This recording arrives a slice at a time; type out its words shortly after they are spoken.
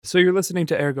So you're listening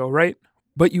to Ergo, right?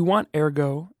 But you want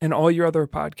Ergo and all your other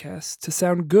podcasts to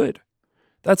sound good.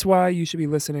 That's why you should be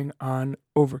listening on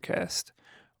Overcast.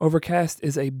 Overcast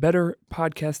is a better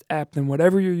podcast app than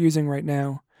whatever you're using right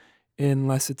now,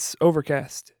 unless it's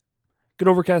Overcast. Get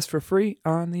Overcast for free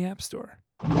on the App Store.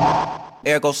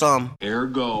 Ergo some.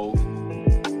 Ergo.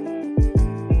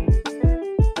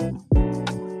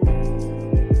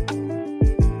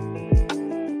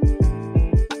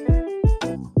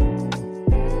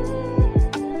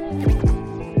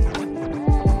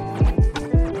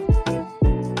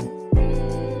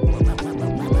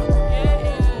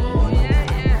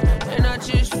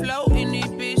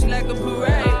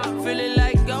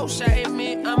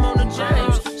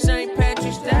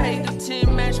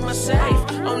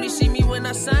 Only see me when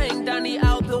I sing, Donnie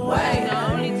out the way.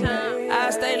 The only time I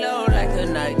stay low like a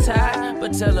night tide,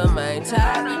 but tell them I ain't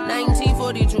tired.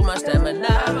 1942, my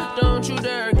stamina. Don't you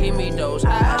dare give me those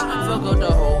eyes. Fuck up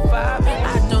the whole vibe.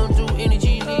 I don't do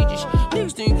energy leeches.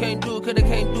 Niggas think can't do it, cause they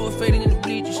can't do it fading in the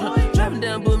bleachers. Driving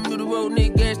down Bermuda Road,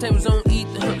 nigga, gas tables on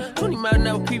ether. 20 miles an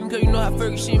hour creeping, cause you know how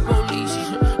Ferguson police.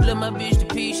 Love my bitch to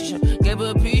pieces. Gave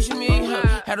her a piece of me.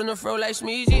 Had on the fro like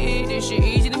Smeezy. This shit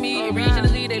easy to me. And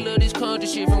regionally, they love this country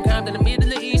shit from Compton to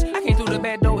Middle East. I came through the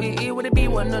back door, it would it be?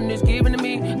 Wasn't nothing that's given to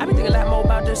me. I been thinking a lot more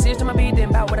about the system I be than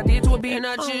about what I did to a beat. And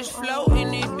I just float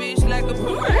in this bitch like a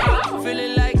parade.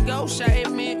 Feeling like ghost, I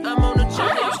admit I'm on the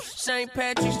change. St.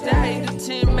 Patrick's Day, the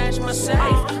 10 match my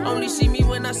safe. Only see me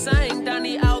when I sing,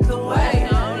 Donnie out the way.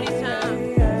 The only time.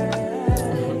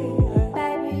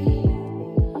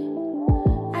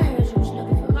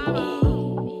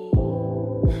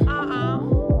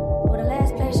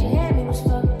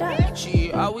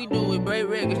 All we do is break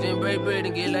records, then break bread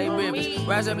and get like breakfast.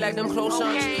 Rise up like them close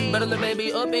sons. Better the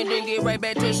baby up and then get right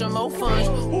back to some more funds.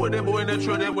 Who is that boy in that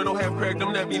truck that window half cracked?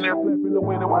 Them that be now flipping the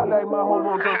window. I like my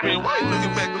hormone jumping. Why you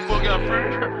looking back before got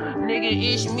friends?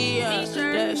 Nigga, it's me, that's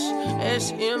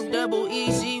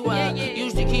S-M-double-E-Z-Y.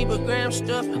 Used to keep a gram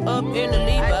stuff up in the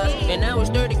Levi's, and now it's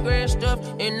 30 grand stuff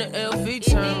in the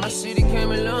LV time. My city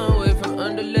came a long way from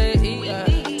underlay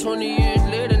EI. 20 years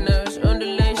later, now it's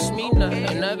underlay Smina.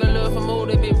 And I got love for more,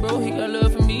 that big bro, he got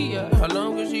love for me, yeah. How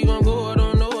long is he gonna go? I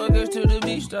don't know, I guess till the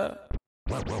beat stop.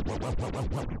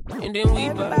 And then we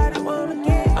everybody wanna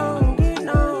get on,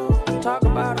 talk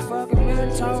about a fucking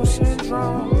mental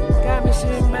syndrome. Got me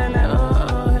sitting back like,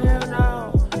 hell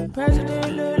no.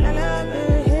 President look like love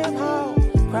in hip hop.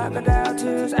 Crocodile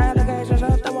tears, allegations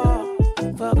up the wall.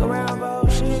 Fuck around,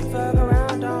 bullshit, fuck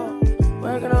around, don't.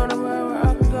 Working on the world where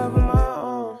I can cover my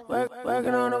own.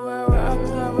 Working on the world where I can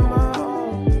cover my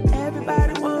own.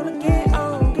 Everybody wanna get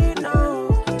on,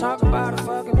 talk about a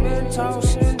fucking mental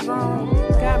syndrome.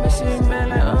 Got me sitting back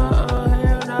like,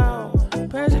 hell no.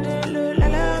 President look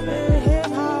like love in hip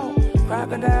hop.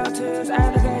 Crocodile tears,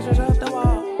 allegations up the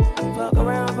wall. Fuck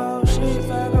around, bullshit,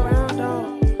 fuck around,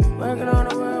 don't. Working on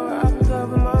the world where I can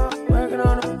cover my own. Working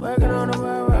on the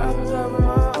world where I can cover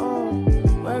my own.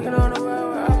 Working on the world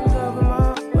where I can cover my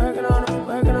own. Working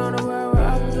on the world where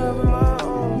I can cover my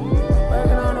own.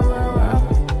 Working on the world where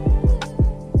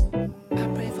I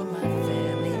pray for my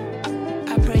family.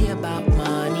 I pray about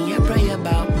money. I pray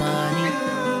about money.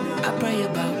 I pray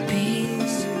about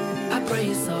peace. I pray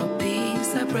it's all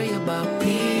peace. I pray about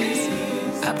peace.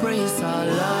 I pray it's all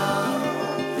love.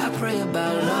 I pray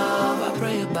about love. I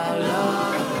pray about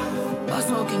love. While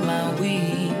smoking my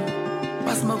weed.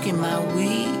 While smoking my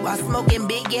weed. While smoking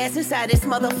big ass inside this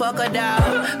motherfucker,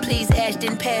 dog. Please,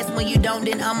 Ashton, pass when you don't,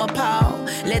 then I'm appalled.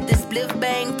 Let the spliff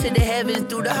bang to the heavens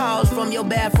through the halls. From your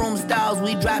bathroom stalls,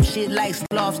 we drop shit like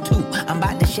sloths too. I'm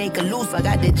about to shake a loose, I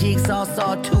got the jigsaw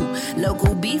saw too.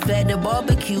 Local beef at the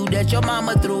barbecue that your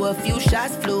mama threw. A few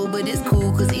shots flew, but it's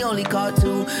cool, cause he only caught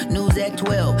 2. News at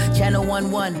 12, channel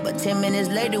 11. But 10 minutes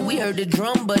later, we heard the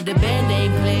drum, but the band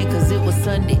ain't playing, cause it was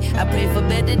Sunday. I pray for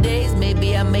better days,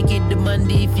 maybe I make it to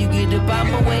Monday. If you get up out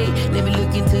my way, let me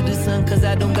look into the sun, cause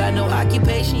I don't got no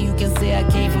occupation. You can say I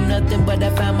came from nothing, but I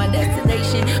found my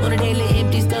destination. On a daily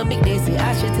empty stomach, they say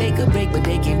I should take a break, but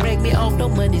they can't break me off no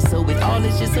money. So it all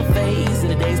is just a phase,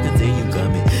 and the days continue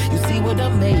coming. You see what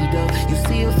I'm made of, you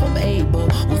see if I'm able.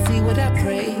 We'll see what I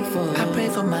pray for. I pray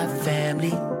for my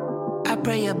family. I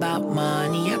pray about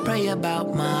money. I pray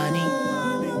about money.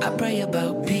 I pray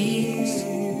about peace.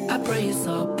 I pray it's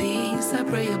all peace. I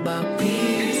pray about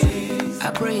peace. I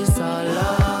pray it's all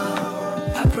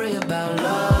love. I pray about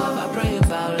love. I pray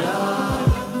about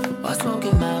love. While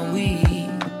smoking my weed.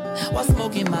 While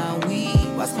smoking my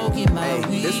weed. while smoking my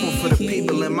weed. This one for the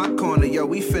people in my corner, yo,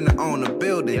 we finna own a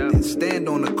building and stand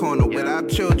on the corner with our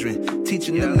children,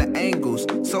 teaching them the angles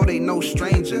so they no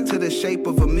stranger to the shape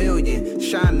of a million,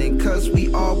 shining cause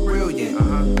we all brilliant.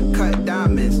 Cut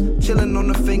diamonds, chilling on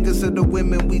the fingers of the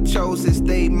women we chose as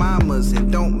they mamas,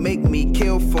 and don't make me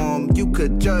kill for them. You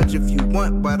could judge if you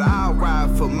want, but I'll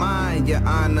ride for mine, your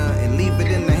honor, and leave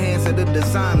it in the hands of the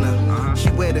designer. She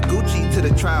wear the Gucci to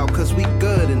the trial cause we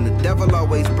good, and the devil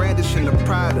always brandishing the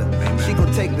Prada. She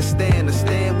gon' take the stand, or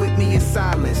stand with me in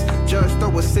silence. Judge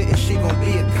throw a sentence, she gon'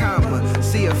 be a comma.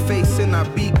 See her face and I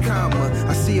be calmer.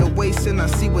 I see her waist and I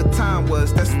see what time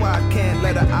was. That's why I can't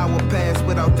let an hour pass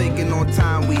without thinking on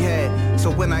time we had. So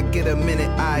when I get a minute,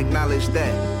 I acknowledge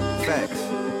that. Facts.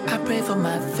 I pray for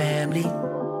my family.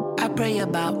 I pray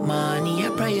about money. I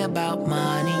pray about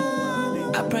money.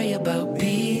 I pray about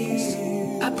peace.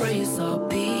 I pray it's all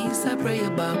peace. I pray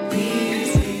about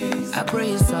peace. I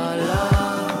pray it's all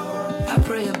love. I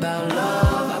pray about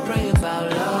love. I pray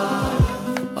about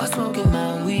love. While smoking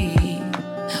my weed.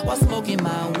 While smoking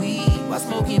my weed. While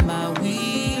smoking my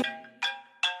weed.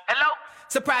 Hello?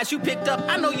 Surprised you picked up.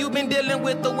 I know you've been dealing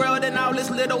with the world and all its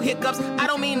little hiccups. I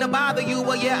don't mean to bother you,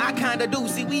 well, yeah, I kinda do.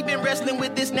 See, we've been wrestling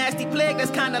with this nasty plague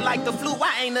that's kinda like the flu.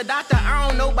 I ain't a doctor, I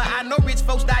don't know, but I know rich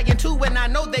folks dying too. And I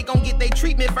know they gon' get their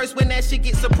treatment first when that shit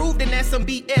gets approved, and that's some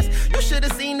BS. You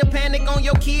should've seen the panic on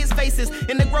your kids' faces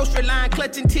in the grocery line,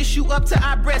 clutching tissue up to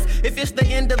our breasts. If it's the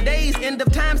end of days, end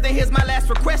of times, then here's my last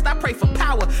request. I pray for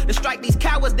power to strike these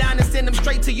cowards down and send them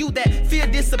straight to you. That fear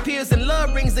disappears and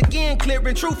love rings again,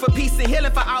 clearing truth for peace and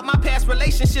healing for all my past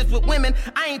relationships with women.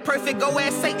 I ain't perfect, go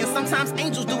ask Satan. Sometimes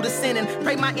angels do the sinning.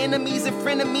 Pray my enemies and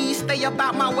frenemies stay up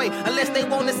out my way. Unless they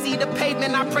wanna see the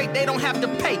pavement, I pray they don't have to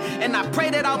pay. And I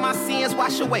pray that all my sins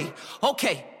wash away.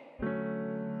 Okay.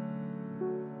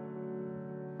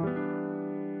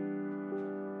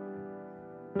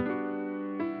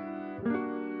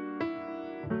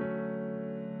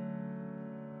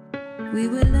 We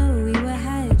were low, we were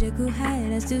high, Jekyll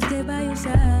high, I still stay by your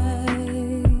side.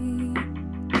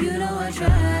 You know I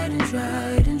tried and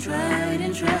tried and tried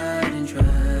and tried and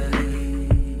tried.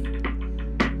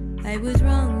 I was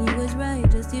wrong, you was right,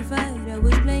 justified, I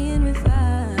was playing with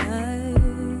fire.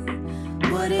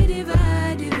 What a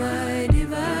divide, divide,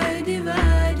 divide,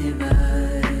 divide,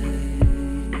 divide.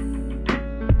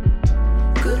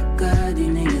 Good God, these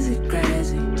niggas are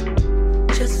crazy.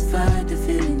 Justified the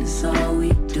feeling, that's all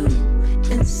we do.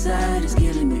 Inside is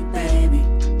killing me, baby.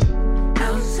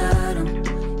 Outside I'm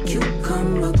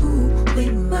cucumber goo. We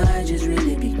might just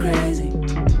really be crazy.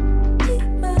 He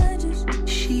might just,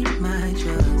 she might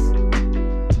just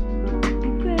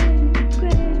be crazy.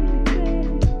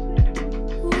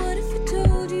 What if I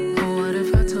told you? What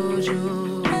if I told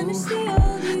you I miss the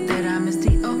old you? that I miss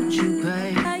the old you,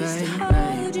 baby? I used to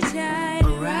hold you tight,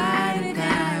 Ride or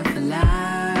die for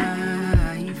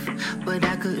life, but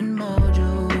I couldn't mold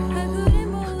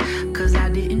you. Cause I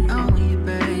didn't own you,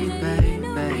 baby.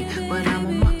 But I'm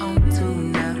on my own too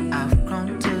now. I've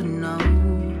grown to know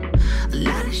a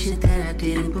lot of shit that I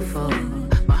didn't before.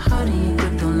 My heart in your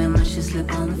grip, don't let my shit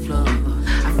slip on the floor.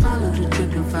 I follow the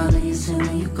drip and follow you soon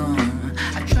when you're gone.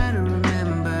 I try to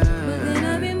remember, but then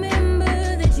I remember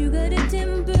that you got a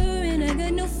temper and I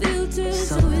got no filter.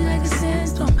 so we like a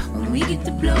sandstorm. When we get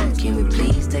the blow, can we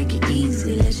please take it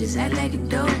easy? Let's just act like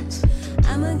adults.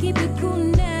 I'ma keep it cool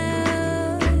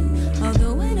now.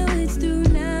 Although I know it's through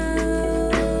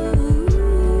now.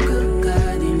 Good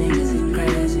God, these niggas are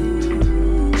crazy.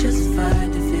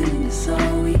 Justified the feeling, that's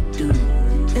all we do.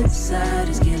 Inside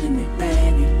is killing me,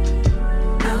 baby.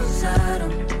 Outside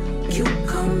I'm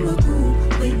cucumber goo.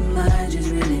 We might just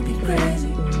really be crazy.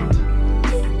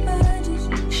 He might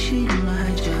just, She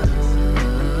might just.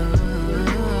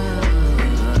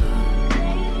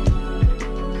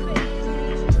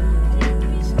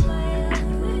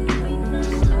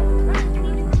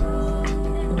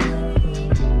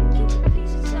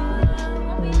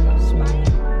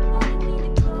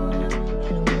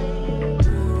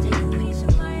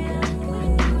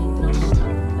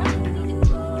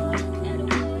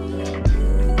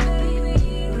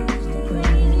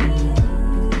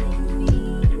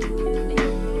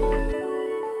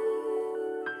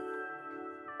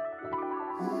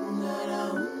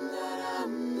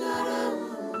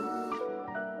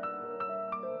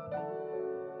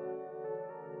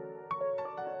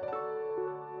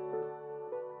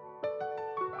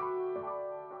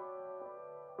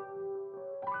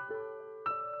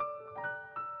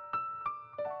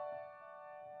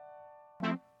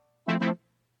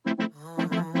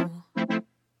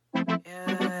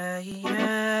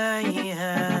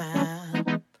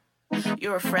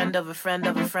 you're a friend of a friend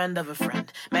of a friend of a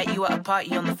friend. Met you at a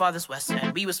party on the farthest west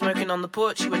end. We were smoking on the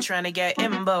porch, you were trying to get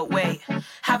in, but wait,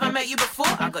 have I met you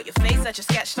before? I got your face that you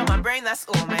sketched on my brain, that's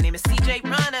all. My name is CJ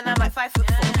Run and I'm like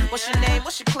 5'4". What's your name?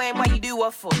 What's your claim? Why you do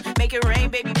what for? Make it rain,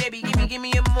 baby, baby, give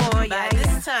me a more. Yeah,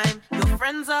 this time your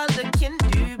friends are looking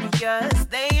dubious.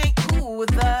 They ain't cool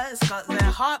with us, cause their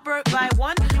heart broke by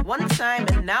one time,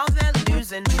 and now they're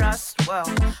losing trust. Well,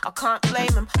 I can't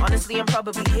blame them. Honestly, I'm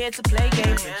probably here to play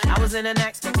games. I was in an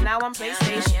Xbox, now I'm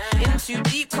PlayStation. In too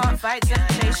deep, can't fight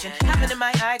temptation. Having in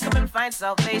my eye, come and find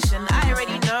salvation. I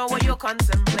already know what you're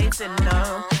contemplating.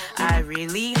 No, I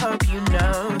really hope you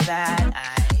know that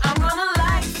I'm gonna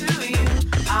lie to you.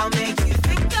 I'll make you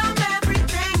think I'm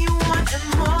everything you want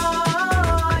and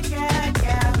more. Yeah,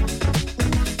 yeah.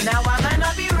 Now I might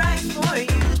not be right for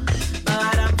you,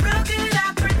 but I'm real good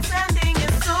at pretending.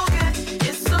 It's so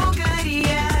good,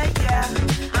 yeah, yeah.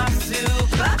 I'm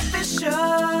superficial.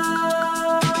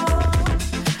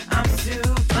 I'm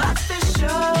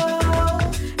superficial,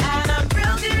 and I'm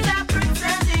real good at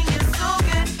pretending. It's so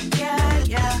good, yeah,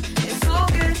 yeah. It's so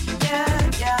good, yeah,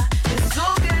 yeah. It's so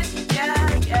good, yeah,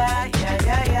 yeah, yeah,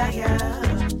 yeah, yeah, yeah.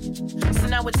 So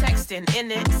now we're texting,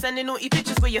 innit? Sending naughty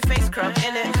pictures with your face crumb,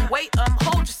 innit? Wait,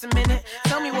 hold just a minute.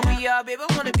 Tell me what we are, babe,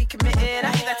 I wanna be committed.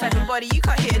 I hate that type of body, you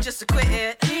can't hit it just to quit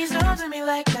it. Please don't do me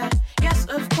like that. Yes,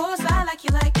 of course, I like you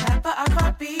like that, but I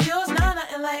can't be yours, no,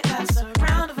 nothing like that. So a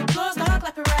round of applause, dog,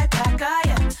 clap it right back,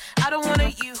 I don't wanna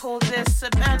you hold this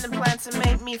abandoned plan to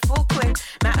make me fall quick.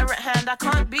 Matter at hand, I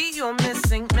can't be your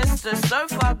missing mister. So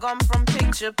far gone from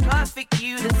picture perfect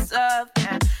you deserve.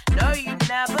 And no, you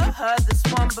never heard this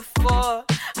one before.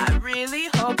 I really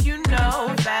hope you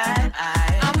know that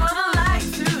I'm gonna lie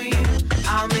to you.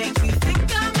 I'll make you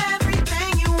think I'm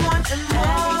everything you want and more.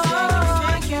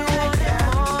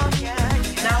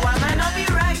 Now I might not be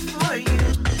right for you,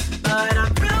 but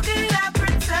I'm real good at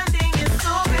pretending. It's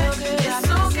so good, yeah,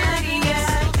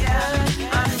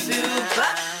 yeah. I'm super.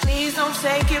 Please don't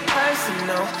take it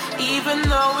personal, even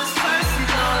though it's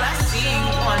personal. I see you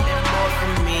wanting more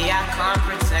from me. I can't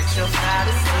protect your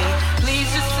fantasy. Please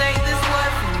just say this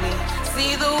word for me.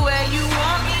 See the way you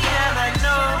want me, and I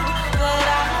know that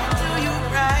I won't do you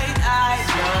right. I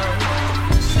know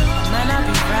I might not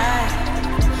be right,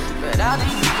 but I'll do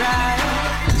you right.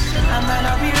 I might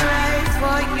not be right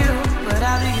for you, but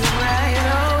I'll do you right.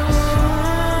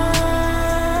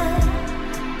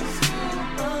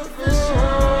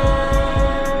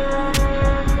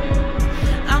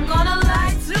 I'm gonna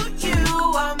lie to you.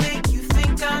 I'll make you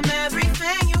think I'm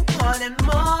everything you want and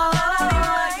more.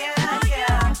 Yeah,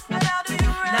 yeah.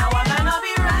 Now I might not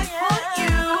be right for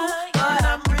you, but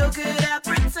I'm real good at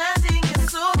pretending.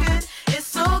 It's so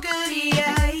good,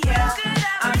 yeah, yeah.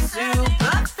 I'm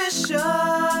superficial.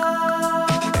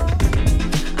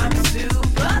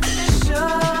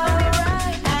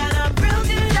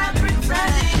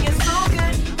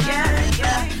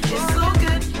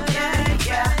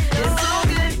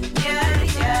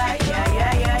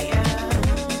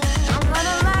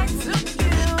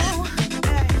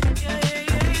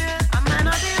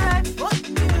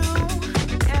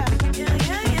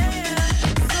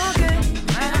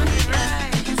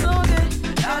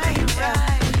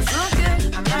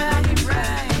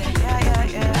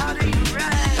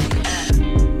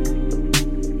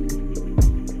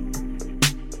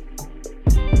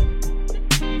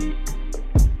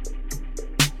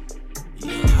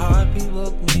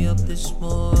 This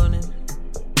morning,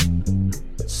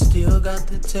 still got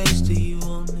the taste of you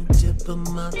on the tip of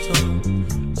my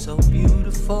tongue. So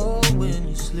beautiful when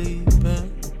you're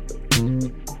sleeping.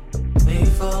 May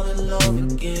fall in love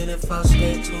again if I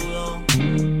stay too long.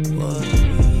 What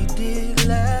we did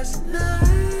last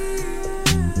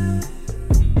night,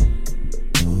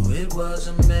 oh, it was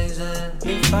amazing.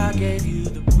 If I gave you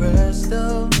the rest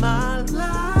of my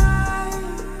life,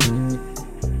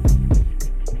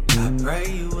 I pray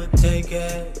you would take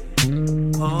it.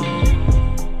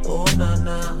 Oh, na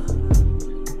na,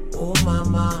 oh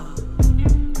mama.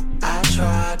 I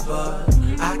tried, but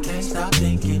I can't stop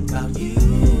thinking about you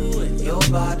and your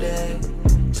body,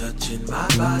 touching my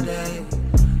body.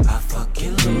 I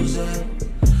fucking lose it.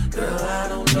 Girl, I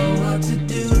don't know what to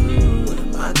do.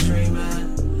 Am I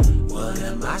dreaming? What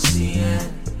am I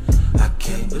seeing? I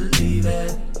can't believe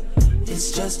it.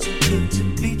 It's just too good to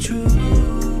be true.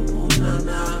 Oh na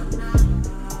na,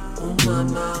 oh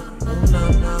mama, oh na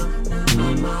na,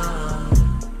 oh mama.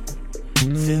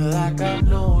 Feel like I've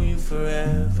known you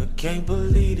forever. Can't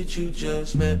believe that you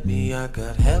just met me. I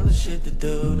got hella shit to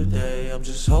do today. I'm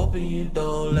just hoping you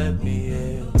don't let me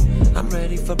in. I'm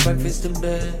ready for breakfast in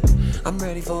bed. I'm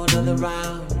ready for another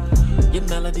round. Your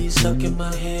melody's stuck in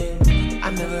my head. I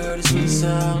I never heard a sweet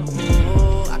sound.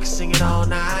 Ooh, I can sing it all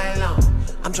night long.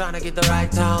 I'm trying to get the right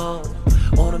tone.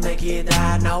 Wanna make it the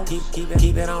high note.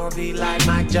 Keep it on repeat like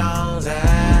Mike Jones.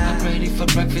 I'm ready for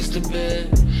breakfast to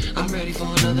bed. I'm ready for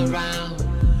another round.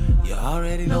 You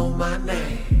already know my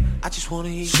name. I just wanna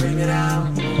hear you scream it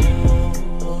out.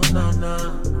 Oh, no,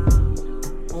 no.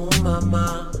 Oh,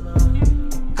 mama.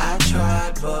 I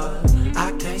tried, but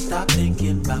I can't stop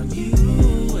thinking about you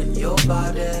and your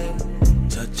body.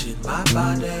 Touching my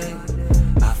body.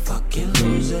 I fucking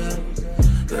lose it.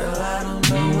 Girl, I don't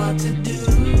know what to do.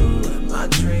 Am I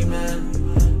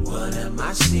dreaming? What am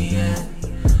I seeing?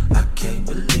 I can't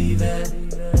believe it.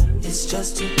 It's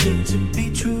just too good to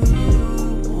be true.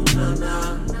 Oh, na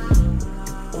na.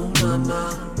 Oh,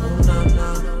 mama. Oh, na na.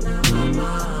 Oh,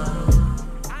 mama.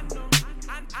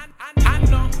 I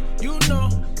know, you know,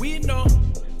 we know,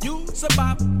 you's a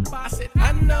bop. I said,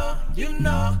 I know, you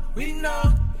know, we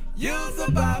know, you's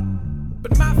a bop.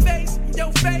 But my face,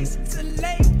 your face, is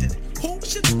elated. Who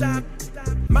should stop?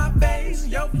 My face,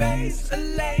 your face,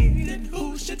 elated.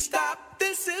 Who should stop?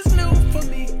 This is new for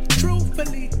me.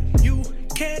 Truthfully, you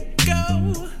can't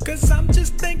go. Cause I'm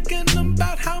just thinking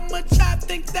about how much I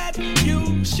think that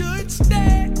you should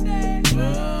stay.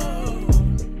 Oh,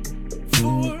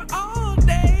 for all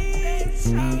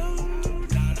days. Oh.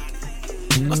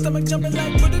 My stomach jumping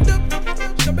like put it up,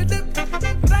 jump it up,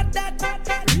 that,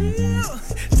 yeah.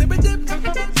 Sip it up,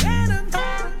 coming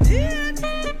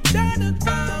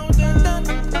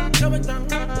down,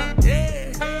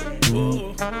 yeah.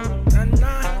 Oh, na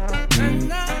na, yeah.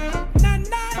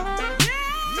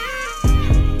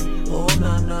 Oh,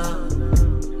 na na.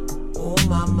 Oh,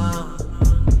 mama.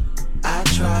 I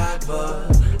tried, but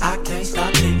I can't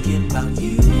stop thinking about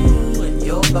you and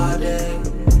your body.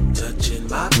 Touching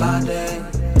my body.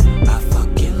 I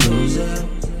fucking lose it.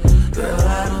 Girl,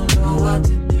 I don't know what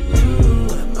to do.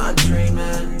 Am I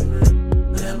dreaming?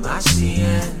 Am I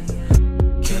seeing?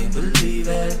 Can't believe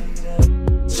it.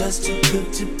 Just too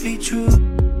good to be true.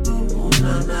 Oh,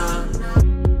 na na.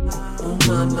 Oh,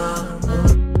 mama. Oh,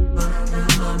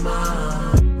 mama.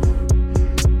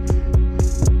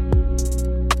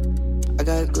 I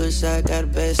got a good side, got a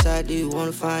bad side, do you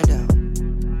wanna find out?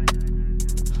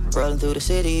 Rolling through the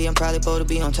city, I'm probably supposed to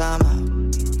be on timeout.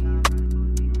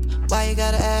 Why you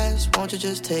gotta ask, won't you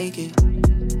just take it?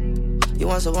 You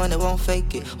want someone that won't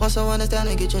fake it. Want someone that's down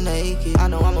to get you naked. I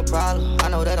know I'm a problem, I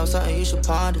know that I'm something you should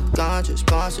ponder. Ganja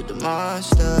sponsored the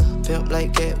monster. Pimp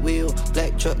like cat wheel.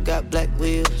 Black truck got black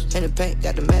wheels. And the paint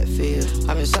got the matte feel.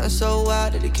 I mean something so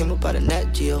wild that it came up out of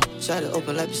Nat Geo. Shot it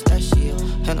open like pistachio.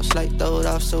 Had no slight, throw it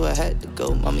off so I had to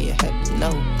go. Mommy, I had to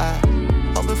know. I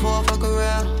open for a fuck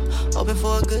around. Open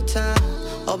for a good time.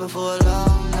 Open for a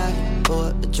long night. Pour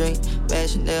a drink. Bad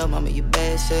Chanel, mama, you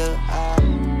bad sell.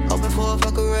 Open for a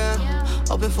fuck around.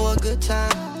 Open for a good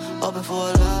time. Open for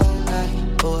a long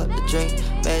night. Pour a drink.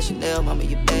 Bad Chanel, mama,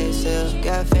 you bad sell.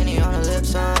 Got Fanny on her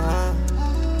lips,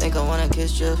 think I wanna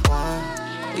kiss just one.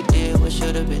 We did what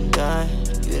should've been done.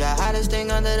 You the hottest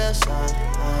thing under the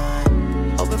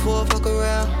sun. Open for a fuck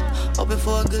around. Open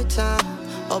for a good time.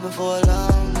 Open for a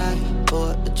long night.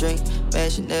 Pour a drink.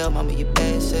 Bad Chanel, mama, you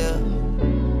bad sell.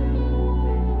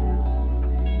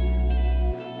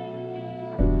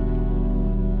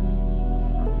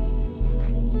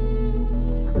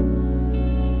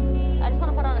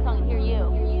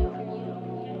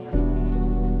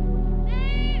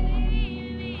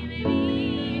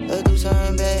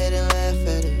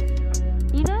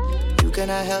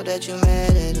 Cannot help that you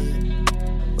mad at it.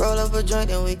 Roll up a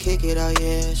joint and we kick it out,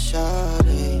 yeah,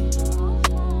 shawty.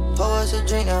 Pour us a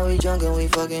drink, now we drunk and we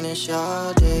fucking in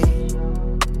shawty.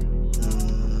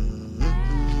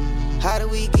 How do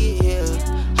we get here?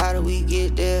 How do we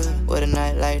get there? With a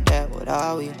night like that, what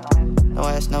are we? No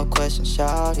ask, no question,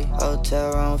 shawty.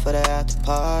 Hotel room for the after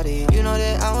party. You know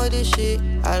that I'm with this shit.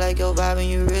 I like your vibe and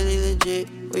you really legit.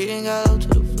 We done got low to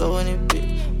the floor in it,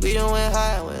 bitch. We done went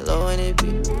high and went low in it,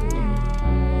 bitch.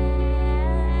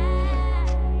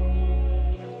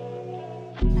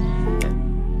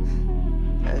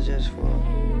 That's just for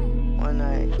one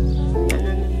night. And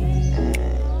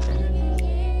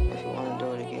if you wanna do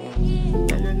it again,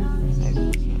 maybe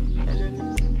we can.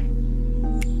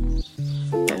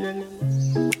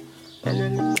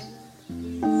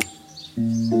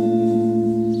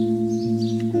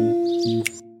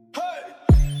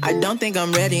 I don't think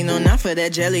I'm ready, no, not for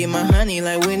that jelly, my honey,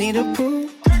 like Winnie the Pooh.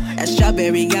 That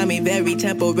strawberry got me very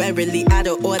temporarily out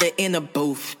of order in the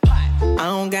booth. I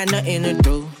don't got nothing to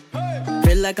do.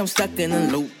 Feel like I'm stuck in a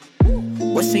loop.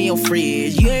 What's in your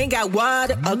fridge? You ain't got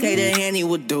water? Okay, the Henny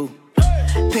will do.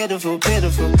 pitiful,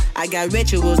 pitiful. I got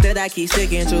rituals that I keep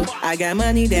sticking to. I got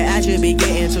money that I should be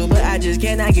getting to, but I just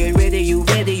cannot get rid of you,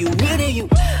 rid of you, rid of you.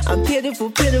 I'm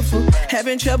pitiful, pitiful,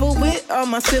 having trouble with all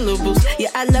my syllables. Yeah,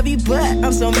 I love you, but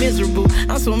I'm so miserable.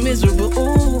 I'm so miserable.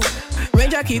 Ooh,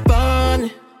 raindrop keep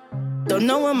falling. Don't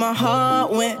know where my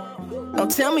heart went.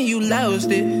 Don't tell me you lost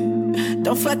it.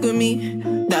 Don't fuck with me,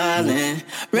 darling.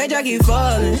 Raindrop keep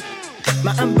falling.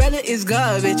 My umbrella is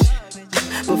garbage,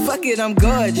 but fuck it, I'm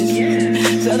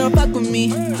gorgeous. So don't fuck with me,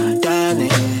 darling.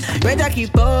 Raindrop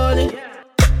keep falling.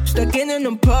 Stuck in an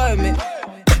apartment.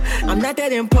 I'm not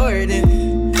that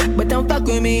important, but don't fuck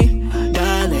with me,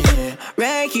 darling.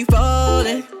 Rain keep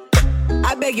falling.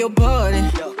 I beg your pardon,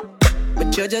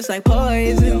 but you're just like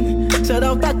poison. So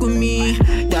don't fuck with me,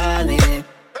 darling.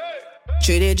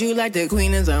 Treated you like the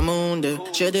queen of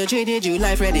Zamunda. Should've treated you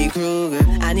like Freddy Krueger.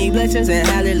 I need blessings and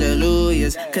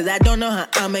hallelujahs, cause I don't know how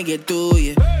I'ma get through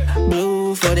you.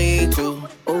 Blue 42,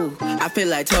 ooh, I feel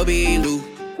like Toby Lou.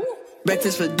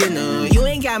 Breakfast for dinner, you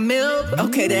ain't got milk?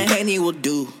 Okay, that Henny will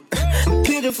do.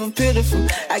 Pitiful, pitiful.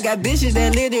 I got bitches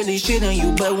that literally shit on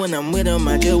you, but when I'm with them,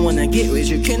 I just wanna get with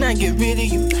you. Can I get rid of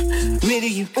you? Rid of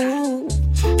you, ooh.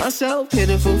 I'm so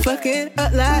pitiful, fucking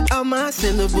up like all my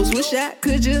syllables. Wish I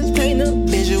could just paint a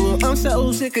visual. I'm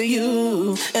so sick of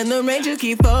you, and the rain just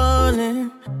keep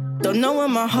falling. Don't know where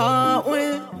my heart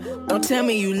went. Don't tell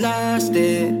me you lost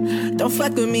it. Don't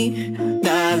fuck with me,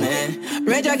 darling.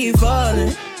 Rain just keep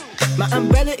falling. My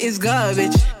umbrella is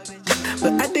garbage,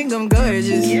 but I think I'm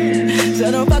gorgeous.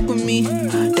 So don't fuck with me,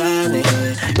 darling.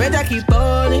 Rain just keep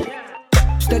falling.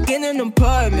 Stuck in an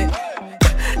apartment.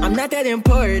 I'm not that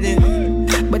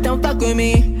important, but don't fuck with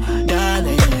me,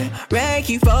 darling. Rain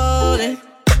keep falling.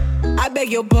 I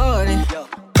beg your pardon,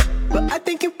 but I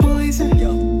think you're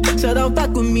poison. So don't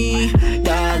fuck with me,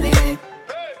 darling.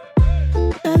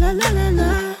 La la la la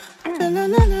la, la la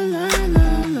la la la la.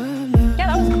 Yeah,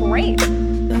 that was great.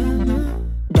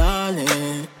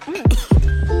 Darling. You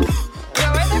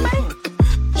alright there, buddy?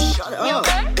 Shut up. You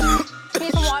okay?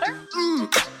 Need some water?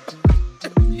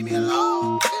 Leave me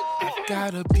alone.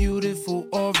 Got a beautiful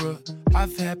aura.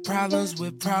 I've had problems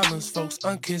with problems. Folks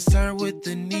unconcerned with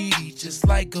the needy, just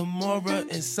like Gomorrah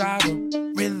and Sodom.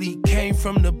 Really came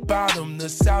from the bottom, the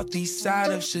southeast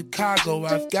side of Chicago.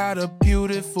 I've got a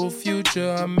beautiful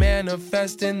future. I'm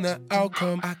manifesting the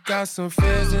outcome. I got some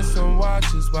fears and some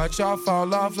watches. Watch y'all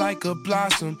fall off like a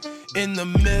blossom in the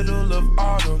middle of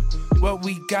autumn. What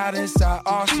we got inside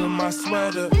awesome. My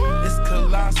sweater is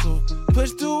colossal.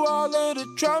 Push through all of the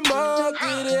drama.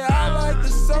 Get it out like the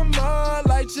summer,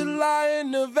 like July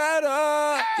in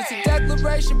Nevada. It's a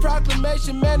declaration,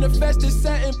 proclamation, manifested,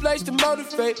 set in place to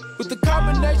motivate. With the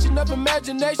combination of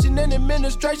imagination and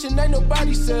administration, ain't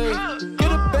nobody safe.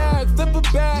 Get a bag, flip a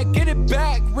bag, get it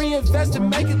back, reinvest and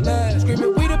make it last.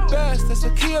 Screaming we the best, that's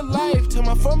a key of life. To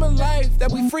my former life,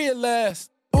 that we free at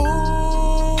last.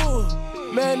 Ooh,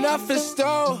 man, I feel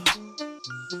stole.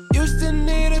 Used to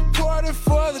need a quarter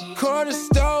for the corner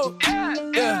store.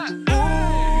 Yeah.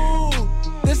 Ooh,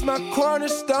 this my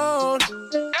cornerstone.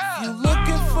 If you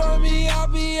looking for me, I'll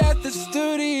be at the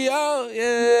studio.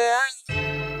 Yeah.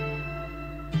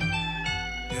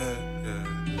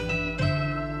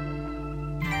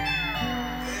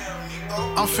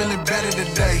 I'm feeling better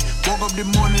today. Woke up this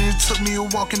morning and took me a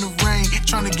walk in the rain.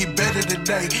 Trying to get better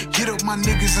today. Hit up my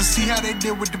niggas and see how they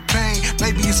deal with the pain.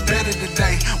 Maybe it's better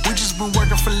today. We just been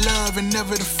working for love and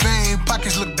never the fame.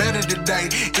 Pockets look better today.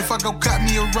 If I go cut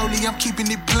me a rollie, I'm keeping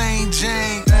it plain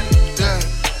Jane. Yeah.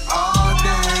 All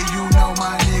day, you know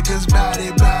my niggas bout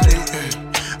it, bout it.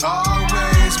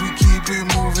 Always we keep it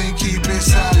moving, keep it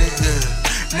solid.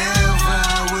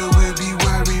 Never will we be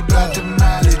worried about the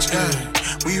mileage.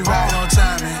 We ride on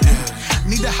timing.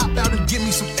 Need to hop out and get me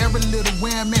some air a little.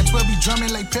 Where I'm at, 12 be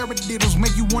drumming like paradiddles.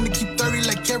 Make you wanna keep 30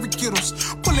 like carrot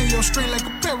kittles. Pulling your string like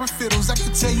a pair of fiddles. I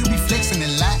can tell you be flexing a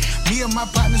lot. Me and my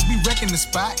partners be wrecking the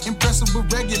spot. Impressive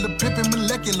with regular, pimping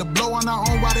molecular. Blow on our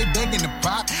own while they begging the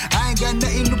pot. I ain't got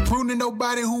nothing to prove to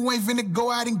nobody who ain't finna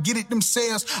go out and get it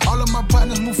themselves. All of my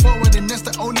partners move forward and that's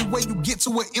the only way you get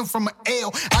to an M from an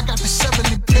L. I got the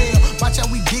 7 and pale. Watch how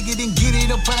we dig it and get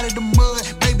it up out of the mud.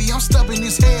 Baby, I'm stubborn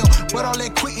as hell, but all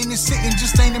that quitting and sitting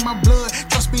just ain't in my blood.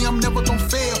 Trust me, I'm never gon'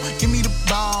 fail. Give me the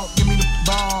ball, give me the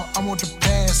ball. I want the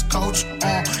pass, coach.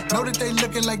 Know that they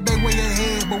looking like they way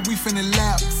ahead, but we finna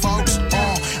lap, folks.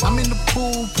 I'm in the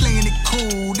pool, playing it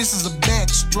cool. This is a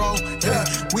backstroke. Yeah.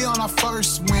 We on our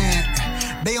first win.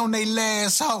 They on their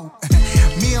last hoe.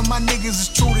 Me and my niggas is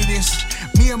true to this.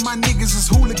 Me and my niggas is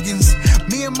hooligans.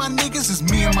 Me and my niggas is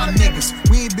me and my niggas.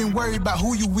 We ain't been worried about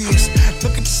who you is.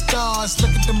 Look at the stars,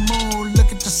 look at the moon,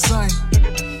 look at the sun.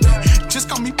 Just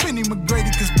call me Penny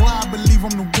McGrady, cause boy, I believe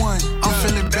I'm the one. I'm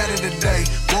feeling better today.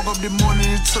 Woke up this morning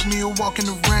and took me a walk in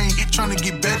the rain. Trying to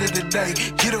get better today.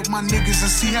 Hit up my niggas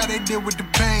and see how they deal with the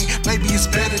pain. Maybe it's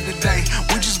better today.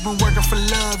 We just been working for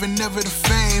love and never the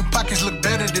fame. Pockets look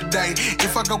better today.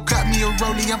 If I go cut me a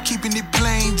rollie, I'm keeping it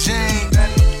plain Jane.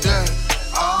 Yeah.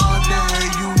 All day,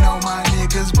 you know my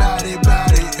niggas bout it.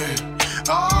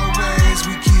 Always,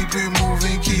 we keep it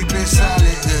moving, keep it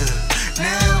solid.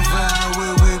 Never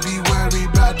will we be worried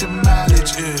about the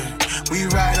mileage. We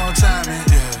right on timing.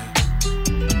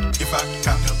 If I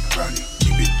cop the brownie,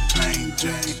 keep it plain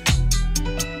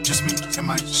Jane. Just me and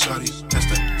my shorty, that's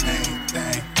the main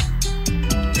thing.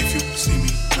 If you see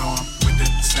me, know I'm with the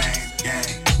same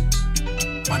gang.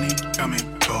 Money come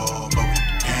and go, but we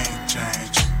ain't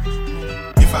change.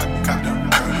 If I cop the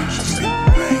brownie, keep it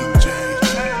plain Jane.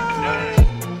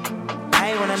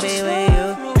 I wanna be with you,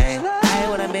 hey. I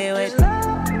wanna be with.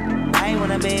 I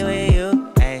wanna be with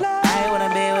you, hey. I wanna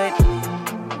be with.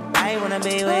 I wanna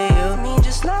be with you. Me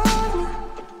just love me.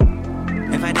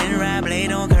 If I didn't ride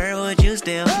blade on curve, would you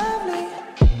still?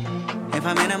 If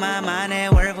I'm in my mind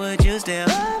at work, would you still?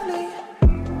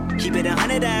 Keep it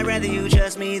 100, I'd rather you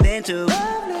trust me than to.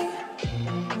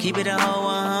 Keep it a whole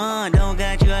 100, don't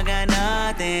got you, I got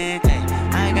nothing. Hey,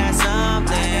 I got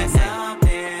something.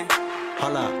 Hey.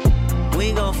 Hold up,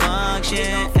 we gon'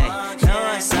 function. Hey, no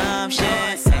assumption.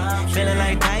 Hey, feeling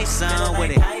like Tyson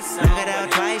with it. Knock it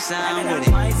out twice, I'm with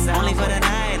it. Only for the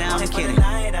night, I'm kidding.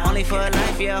 Only for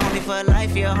life, yeah, only for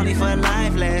life, yeah, only for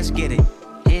life, let's get it.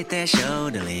 Hit that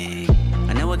shoulder lean,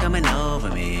 I know it coming over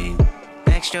me.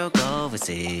 Backstroke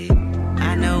overseas,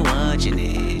 I know what you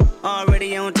need.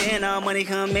 Already on 10, all money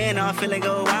come in, all feeling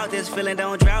go out. This feeling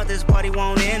don't drought, this party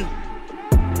won't end.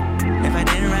 If I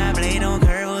didn't ride blade on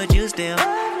curve, would you still?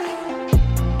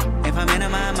 If I'm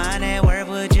in my mind at work,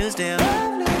 would you still?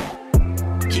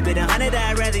 Keep it 100,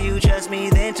 I'd rather you trust me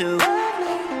than to.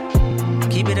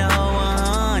 Keep it a whole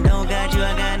 100, don't got you,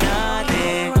 I got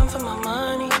nothing. Run for my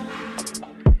money.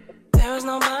 There was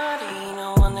nobody,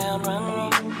 no one that'll run me.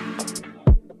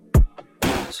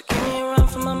 So give me a run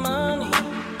for my money.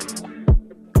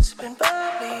 Sipping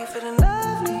bubbly, feeling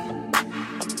lovely.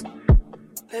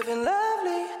 Living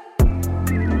lovely.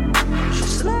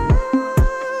 She's lovely.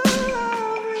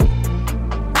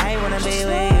 I wanna be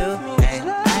with you, hey.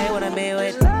 I wanna be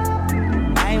with.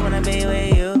 I wanna be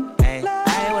with you, hey.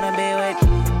 I wanna be with.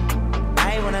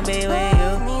 I wanna be with you.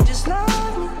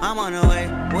 I'm on the way,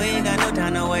 we ain't got no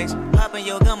time to waste. Poppin'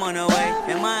 your gum on the way,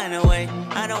 and mine away.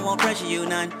 I don't want pressure, you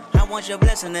none. I want your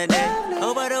blessing today.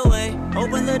 Oh, by the way,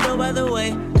 open the door by the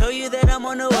way. Told you that I'm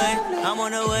on the way, I'm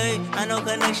on the way. I know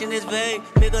connection is vague.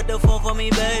 Pick up the phone for me,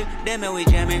 babe. Damn it, we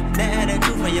jamming. That had a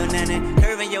two from your nanny.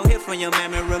 Curving your hip from your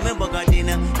mammy. Remember,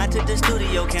 Gardena, I took the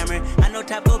studio camera. I know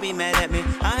Top go be mad at me.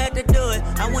 I had to do it.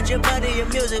 I want your body, your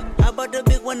music. I bought the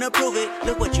big one to prove it.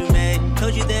 Look what you made.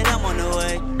 Told you that I'm on the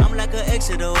way. I'm like an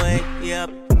exit away. Yep.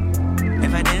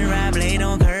 If I didn't ride blade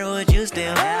on curve, would you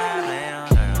still?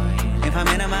 If I'm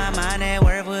in my mind at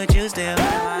work, would you still?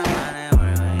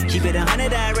 Keep it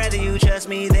 100, I'd rather you trust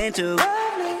me than to.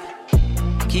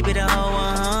 Keep it a whole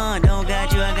 100, don't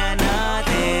got you, I got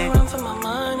nothing. Run for my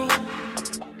money.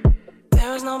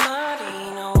 There was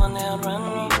nobody, no one that'll run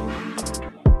me.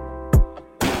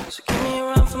 So give me a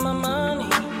run for my money.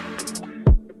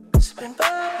 Sipping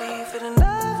bubbly, feeling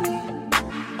lovely.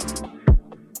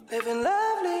 Living lovely.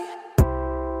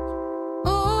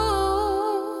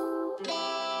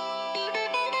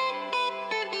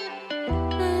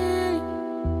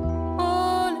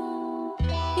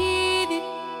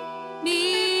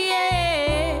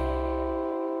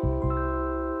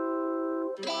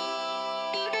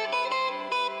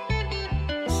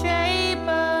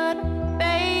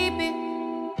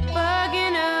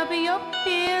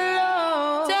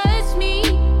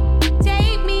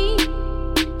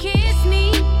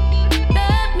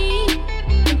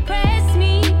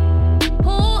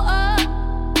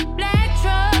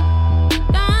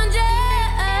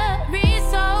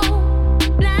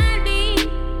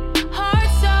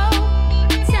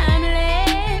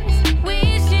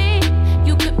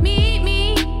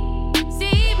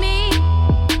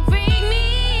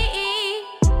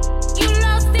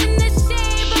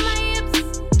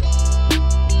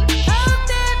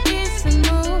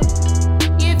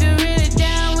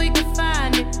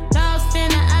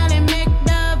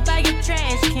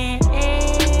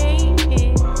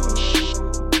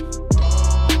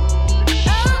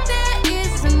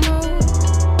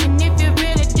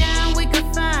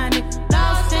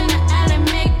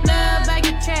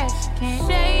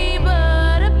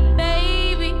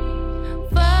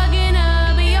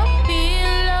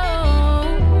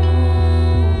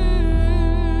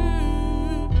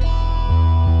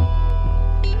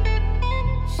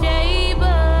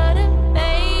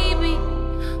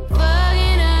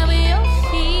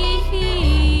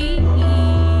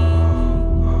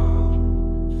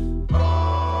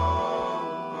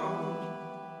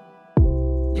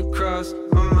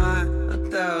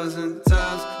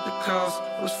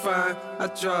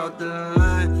 draw the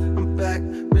line. I'm back,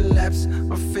 relapse,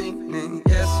 I'm fiending.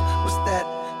 Yes, what's that?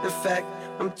 In fact,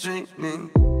 I'm dreaming.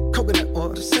 Coconut oil,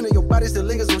 the center of your body still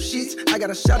lingers on sheets. I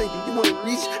got a shot at you, you wanna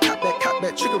reach. Cop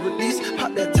back, trigger release.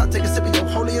 Pop that top, take a sip of your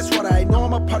holiest water. I know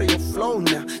I'm a part of your flow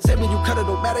now. Said when you cut it,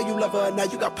 don't matter, you love her now.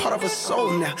 You got part of her soul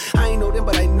now. I ain't know them,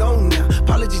 but I know now.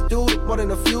 Apologies, dude, more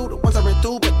than a few. The ones I ran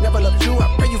through, but never loved you.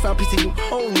 I pray you found peace and you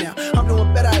home now. I'm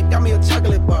doing better, I got me a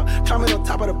chocolate bar. Climbing on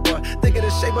top of the bar. Think of the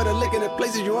shape of the lick in the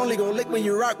places you only gon' lick when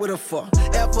you rock with her for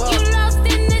ever. You lost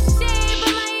in the shape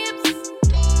of my hips.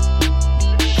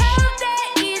 How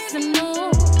that is the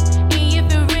move. And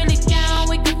if you're really down,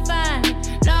 we can find it.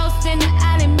 Lost in the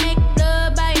alley, make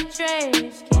love by your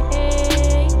trash.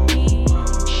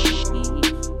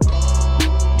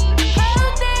 How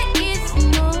that is the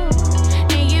move.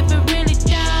 And if you're really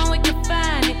down, we can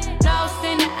find it. Lost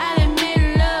in the alley, make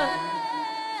love.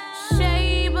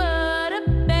 Shape of the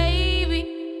baby.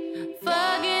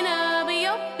 Fucking up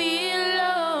your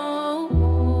pillow.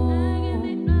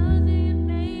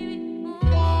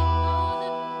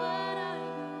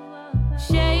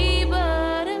 Shape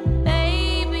of the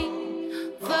baby.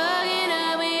 Fucking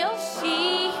up your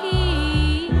sheet.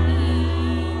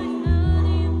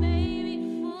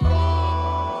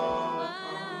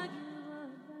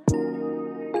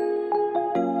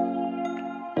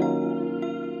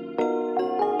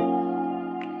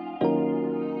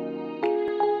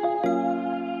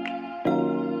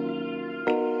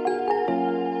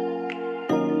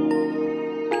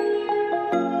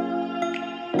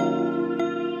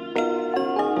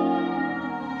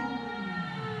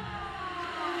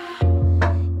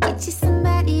 Get you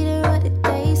somebody to roll the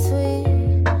dice with.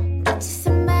 Get you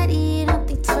somebody you don't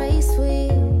think twice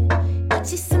with.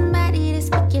 Get you somebody to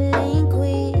speak your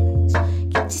language.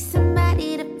 Get you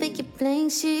somebody to pick your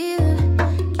blank shit.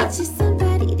 Get you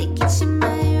somebody to get your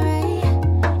mind right.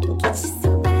 And get you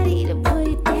somebody to put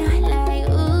it down like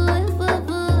ooh,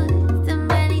 ooh, ooh.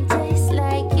 Somebody just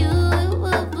like you, ooh,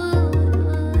 ooh.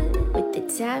 With the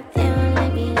top down, let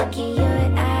me look in your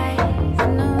eyes. I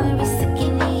know every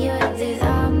second of yours is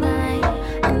all mine.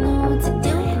 I know what to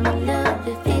do with my love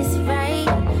if it's right.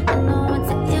 I know what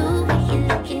to do when you're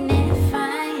looking at it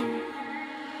fine.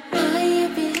 Oh, you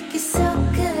be looking so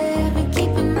good. I be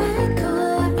keeping my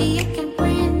cool. I be looking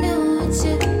brand new with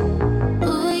you.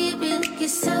 Oh, you be looking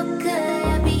so good.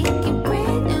 I be looking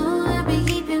brand new. I be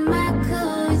keeping my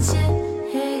cool with you.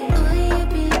 Hey, oh, you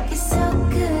be looking so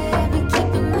good. I be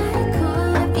keeping my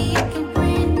cool. I be looking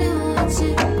brand new with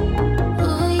you.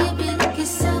 Oh, you be looking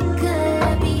so good.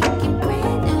 I be looking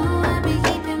brand new. I be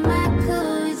keeping my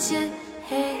cool with you.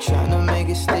 Hey. Tryna make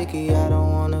it sticky, I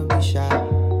don't wanna be shy.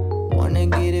 Wanna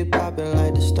get it poppin'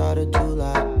 like the start of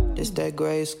July. This that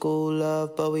grade school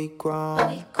love, but we grown.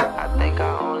 I think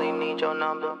I only need your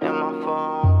number in my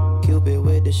phone. Cupid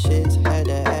with the shits, had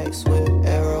to act swift.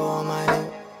 Arrow on my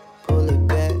hip, pull it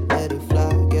back, let it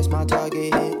fly. Guess my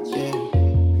target hit, yeah.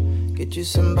 Get you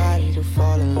somebody to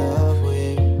fall in love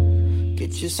with.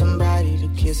 Get you somebody to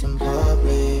kiss in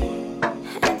public.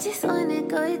 I just wanna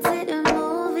go to the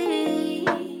movies,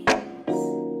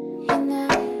 you know,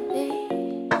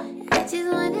 babe. I just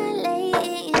wanna lay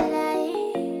in your light.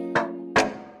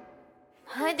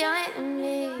 Hold on to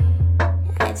me.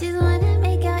 I just wanna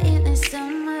make out in the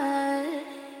summer.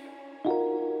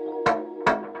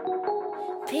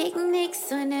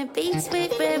 Picnics on the beach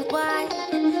with red wine.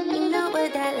 You know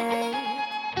what I like.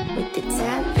 With the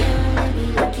top down, let me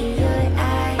look in your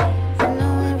eyes. I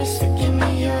know every second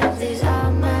of yours is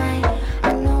all mine.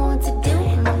 I know what to do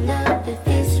with my love if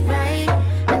it's right.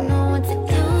 I know what to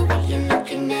do when you're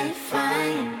looking at it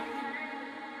fine.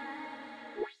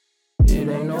 It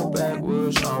ain't no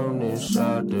backwoods on this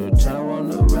side of town.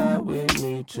 Wanna ride with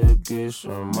me to get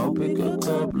some more. Pick a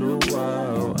couple of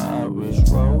wild Irish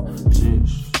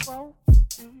roses.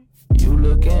 You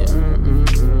looking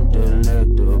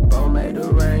delectable. Made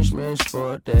arrangements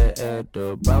for that at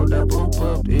the bar. Double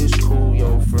up is cool,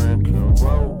 your friend can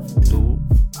roll through.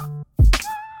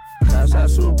 Casa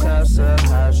su casa,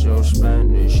 how's your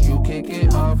Spanish? You kick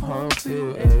it off, home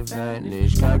field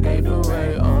advantage. Caque the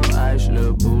ray on ice,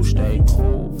 little boo, stay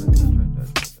cool.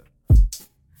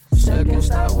 Second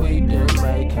stop, we didn't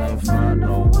make, can't find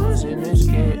no woods and it's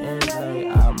getting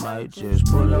late. I might just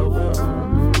pull over.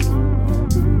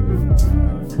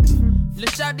 Lil'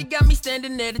 shawty got me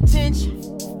standing at attention.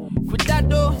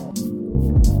 Cuidado.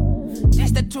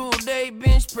 This that 2-day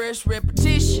bench press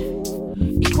repetition.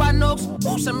 Equinox,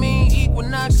 oops, I mean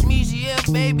Equinox,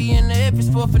 MEGF, baby, and the F is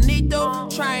for finito.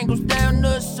 Triangles down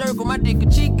the circle, my dick a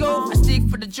Chico. I stick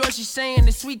for the joy, she saying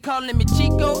it's sweet, calling me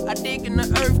Chico. I dig in the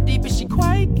earth deep and she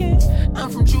quaking. I'm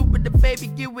from Jupiter, baby,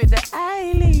 get with the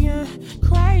alien.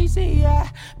 Crazy, yeah.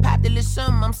 Popped a little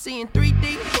something, I'm seeing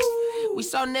 3D. We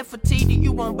saw Nefertiti,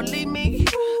 you won't believe me.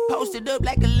 Posted up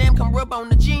like a lamb, come rub on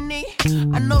the genie.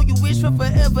 I know you wish for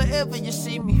forever, ever you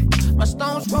see me. My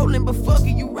stones rolling, but fuck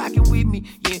it, you rockin' with me.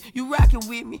 Yeah, you rockin'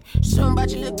 with me. Something about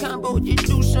your little combo, just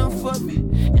do something for me.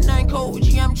 And I ain't cold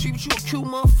with you, I'm treat you a cute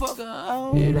motherfucker.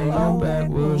 Oh, it ain't no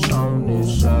backwards on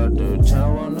this side of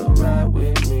town. Wanna ride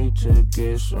with me to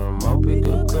get some more. Pick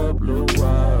a couple of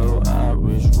wild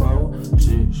Irish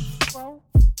roses.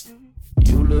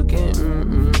 You looking,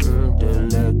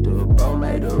 delectable.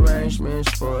 Made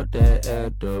arrangements for that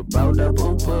at the bout. That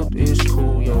boop up is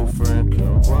cool, your friend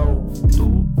can roll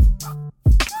through.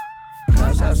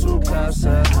 Casa su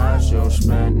casa, how's your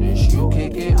Spanish? You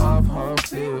kick it off, home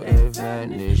field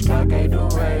advantage.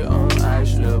 Gatorade on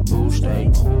ice, little boo, stay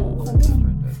cool.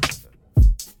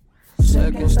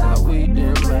 Second stop, we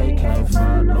didn't make, can't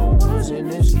find no woods in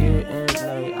this getting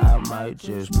late. I might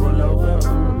just pull over,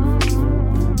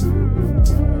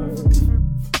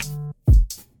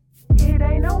 It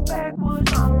ain't no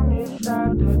backwoods on this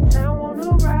side of town.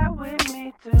 Wanna ride with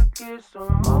me to get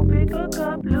some more. Pick a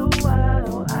couple of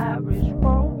wild Irish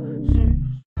roses.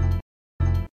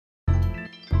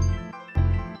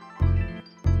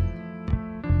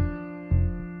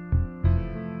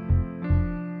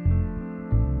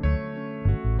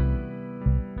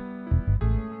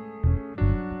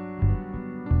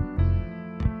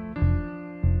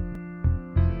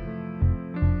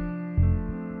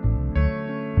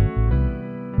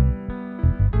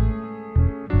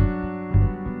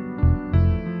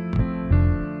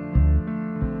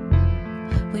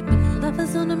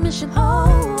 Lovers on a mission, oh,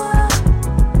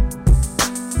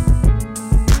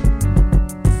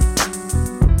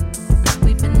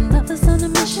 we've been lovers on a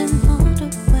mission all the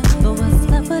way. But what's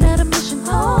left without a mission,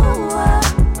 oh,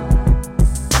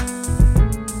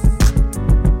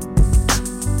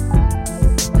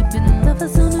 we've been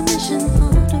lovers on a mission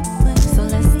all the way. So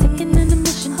let's take it in a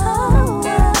mission, oh,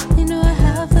 you know I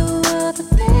have the world to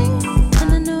think,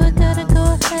 and I know I gotta go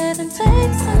ahead and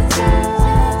take some time.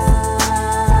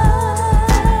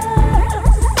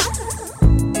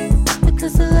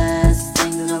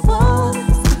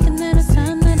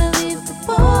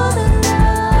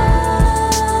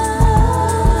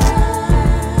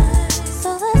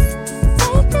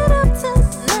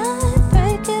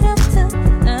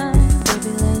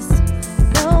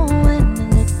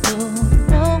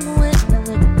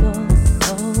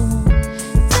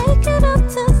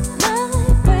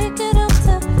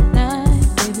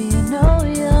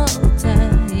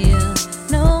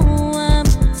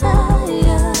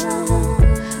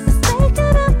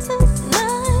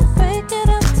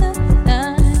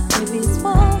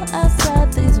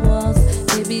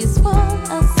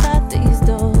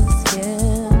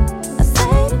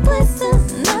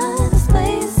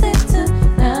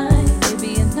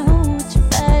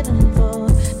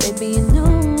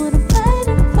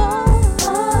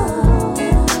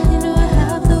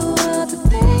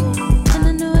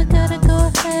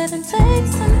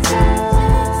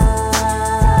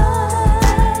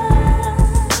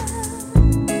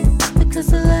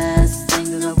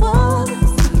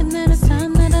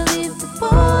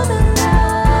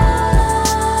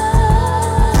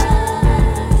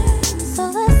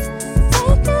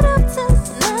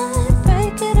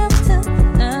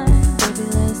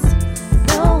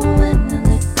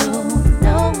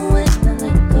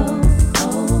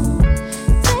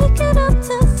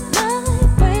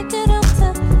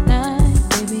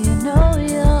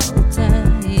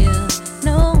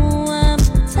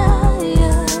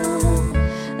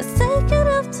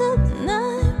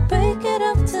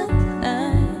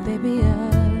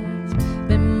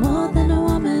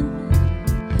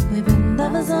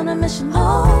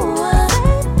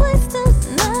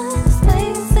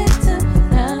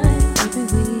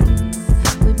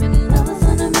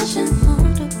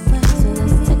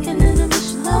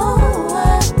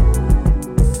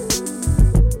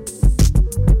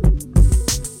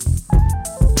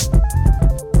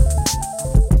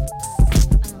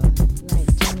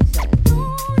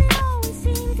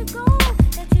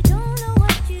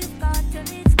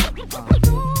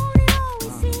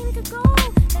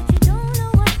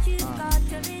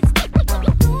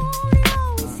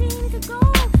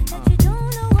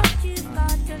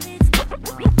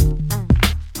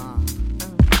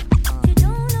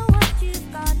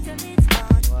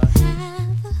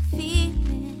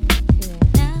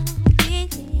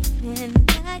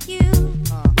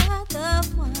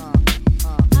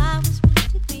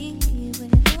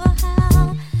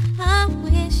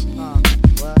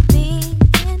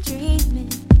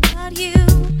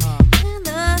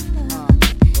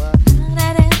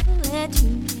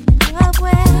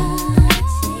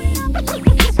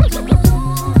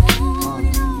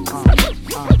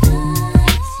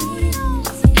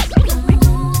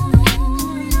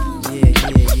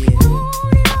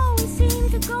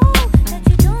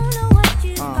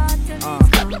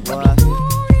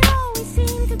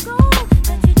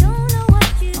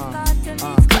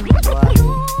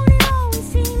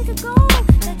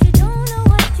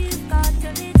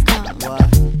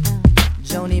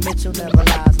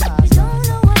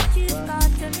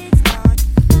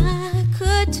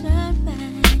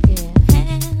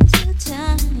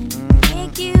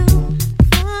 make you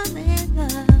fall in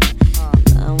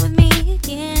love with me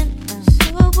again.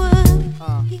 So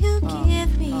would you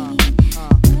give me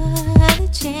another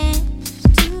chance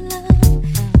to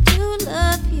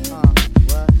love you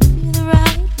the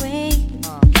right way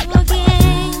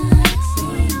again?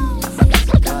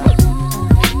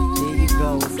 Here you go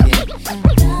again.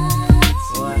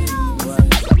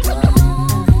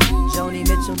 Joni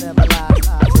Mitchell never lies.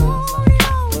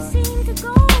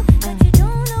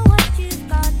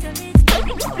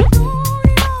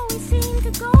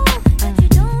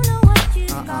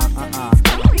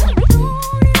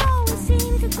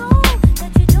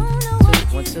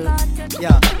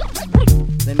 Yeah,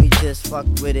 let me just fuck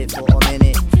with it for a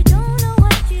minute.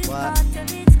 What?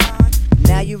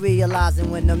 Now you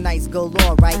realizing when them nights go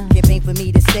long, right? It ain't for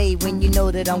me to stay when you know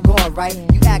that I'm gone, right?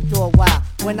 You act all wild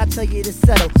when I tell you to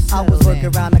settle. I was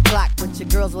working around the clock with your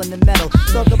girls on the metal.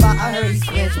 Talk about I heard he's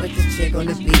friends with this chick on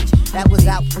the beach. That was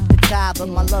out with the tie, but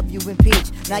my love you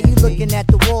impeach. Now you looking at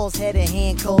the walls, head in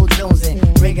hand, cold jonesing.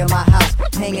 Ringing my house,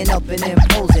 hanging up and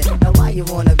imposing. Now why you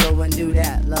wanna go and do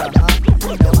that, love, huh?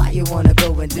 Now why you wanna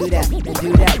go and do that,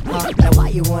 huh? Now why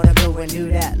you wanna go and do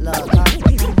that, love, huh?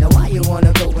 Now why you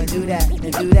wanna go and do that,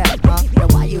 huh? Now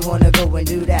why you wanna go and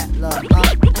do that, love,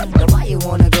 huh? Now why you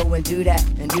wanna go and do that,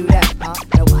 huh?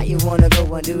 Now why you wanna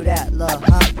go and do that, love,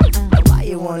 huh? Now why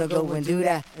you wanna go and do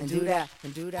that, and do that,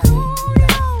 and do that, and do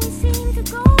that? Seem to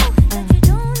go, but you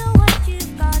don't know what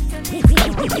you've got to miss.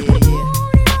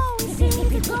 Seem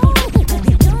to go, but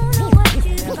you don't know what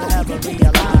you've got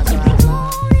to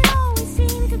miss.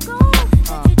 Seem to go,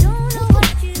 but you don't know what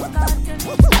you've got to miss.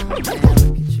 Look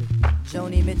at you,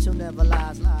 Joni Mitchell never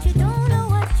lies. You don't know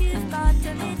what you've got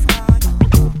to miss.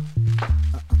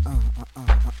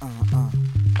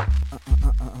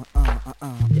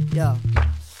 Yo,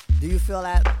 do you feel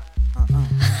that?